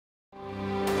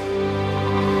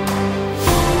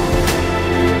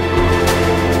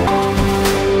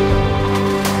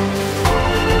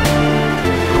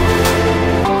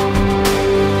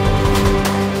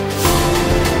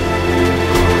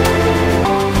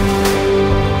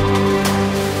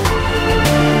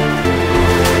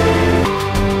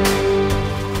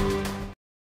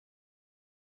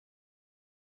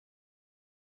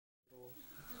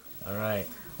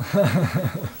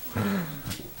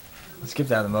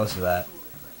Skipped out the most of that,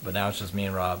 but now it's just me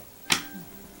and Rob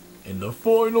in the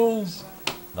finals.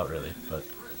 Not really, but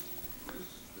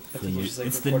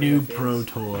it's the new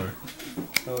Protour.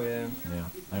 Oh yeah. Yeah.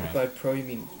 All right. By pro you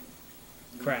mean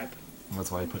crap.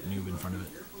 That's why I put noob in front of it.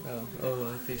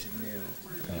 Oh, I think it's new.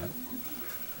 Yeah.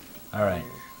 All right.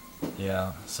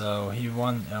 Yeah. So he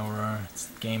won it's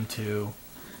game 2,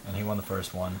 and he won the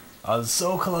first one. I was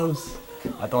so close.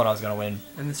 I thought I was gonna win.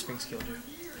 And the Sphinx killed you.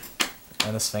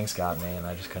 And the Sphinx got me, and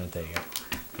I just couldn't take it.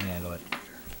 Couldn't handle it.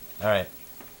 All right.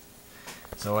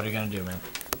 So what are you gonna do, man?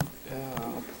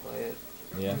 I'll play it.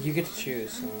 Yeah. You get to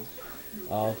choose. So.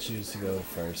 I'll choose to go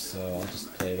first, so I'll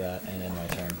just play that and end my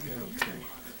turn. Okay.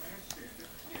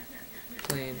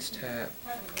 Plains tap.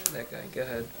 That guy. Go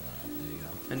ahead. There you go.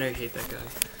 I know you hate that guy.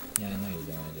 Yeah, I know you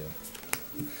do.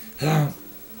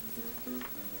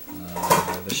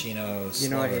 Vishino. You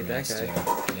know I hate that guy. Too.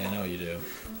 Yeah, I know you do.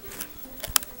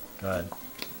 Go ahead.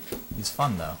 He's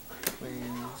fun though.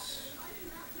 Plains.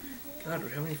 God,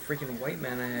 how many freaking white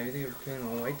men I have? You think we're playing a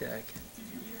white deck?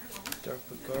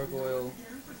 Darkwood Gargoyle.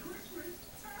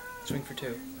 Swing for 2.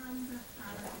 You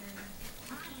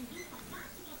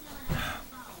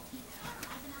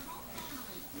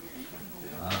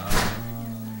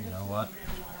know what?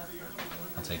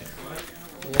 I'll take it.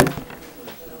 Yeah.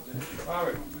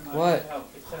 What?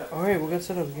 Alright, we'll get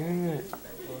set up. Give me a minute.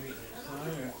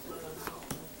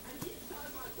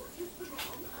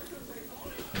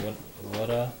 What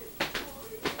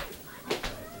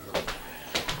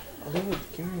I'll do it.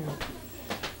 Give me a minute.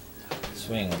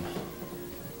 swing him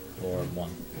for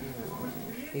 1.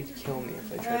 He'd kill me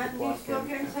if I tried to block him.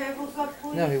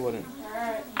 No, he wouldn't.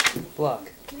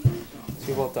 Block. So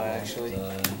we both die, actually.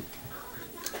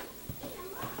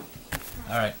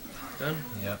 Alright. Done?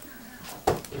 Yep.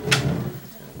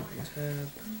 Tap.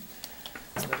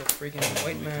 Another freaking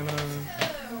white mana.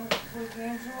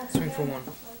 Swing for 1.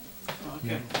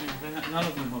 Okay. None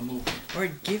of them will move.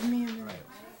 Alright, give me a minute.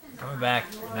 Coming back,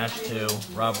 match 2.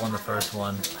 Rob won the first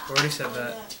one. Already said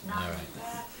that. Alright.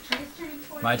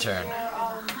 My turn.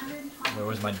 Where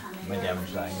was my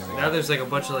damage dying? Now there's like a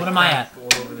bunch of like what am I at? all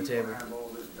over the table.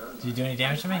 Did you do any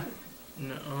damage to me?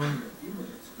 No.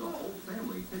 No,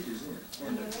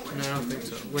 I don't think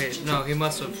so. Wait, no, he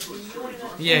must have.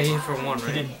 Yeah, he hit for 1,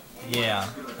 right? Yeah,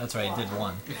 that's right, he did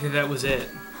 1. That was it.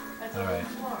 Alright.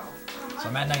 So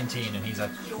I'm at 19 and he's at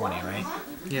 20, right?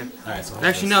 Yeah. Alright, so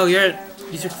actually, no, you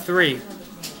took 3.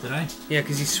 Did I? Yeah,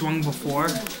 because he swung before.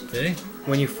 Did he?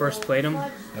 When you first played him.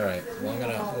 Alright, well I'm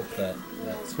gonna hope that's...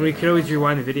 Well, you could always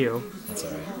rewind the video. That's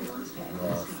alright. We'll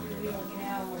all figure it out.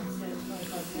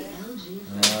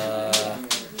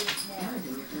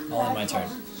 I'll end my turn.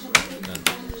 Done.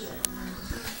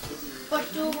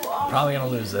 Probably gonna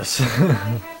lose this.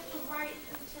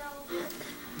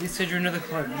 You said you're another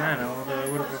color mana, although I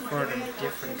would have preferred a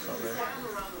different color.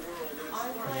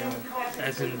 You know,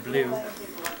 as in blue.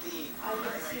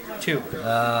 2.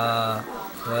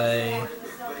 Play...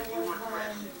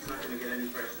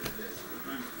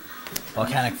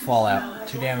 Volcanic Fallout.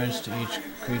 2 damage to each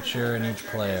creature and each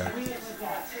player.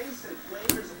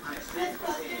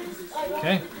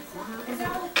 Okay.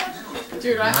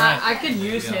 Dude, I could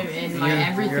use him in my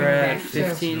everything You're at deck,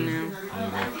 15 too.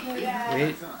 now.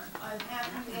 Wait.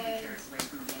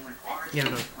 Yeah,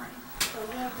 no.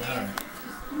 Alright.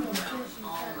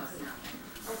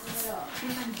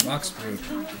 Roxbrook.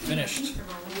 Finished.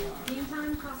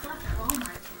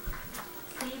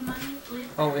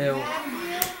 Oh, ew.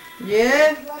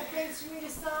 Yeah?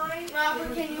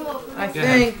 I Go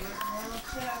think.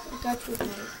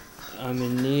 I'm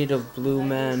in need of blue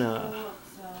mana.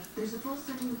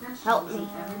 Help me.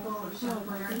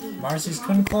 Marcy's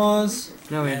Twin Claws.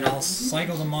 No, And I'll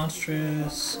cycle the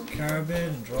Monstrous Carabid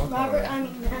and draw a Robert, card. I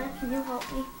need mana. Can you help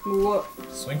me? What?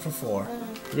 Swing for 4.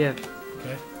 Yeah.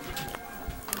 Okay.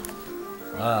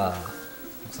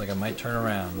 Looks like I might turn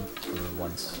around for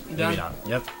once. You Maybe done? not.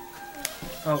 Yep.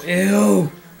 Oh,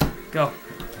 ew. Go.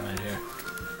 Come in here.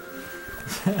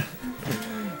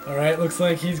 Alright, looks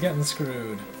like he's getting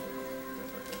screwed.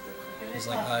 Just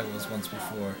like I was once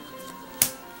before.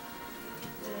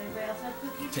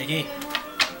 Take 8.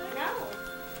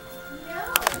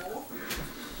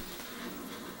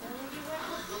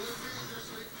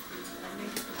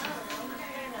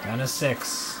 Down to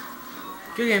 6.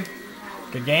 Good game.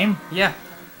 Good game? Yeah.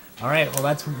 Alright, well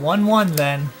that's 1-1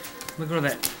 then. Look at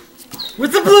that.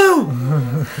 With the blue!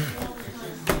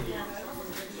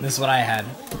 This is what I had.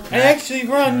 I actually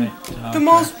run the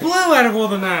most blue out of all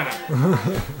the mana.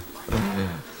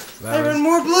 I run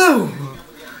more blue.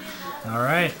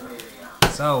 Alright.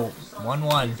 So,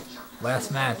 1-1.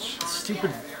 Last match.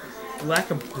 Stupid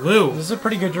Black and blue. This is a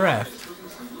pretty good draft.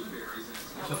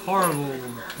 It's a horrible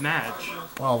match.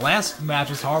 Well, last match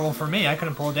was horrible for me. I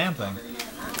couldn't pull a damn thing.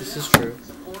 This is true.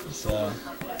 So.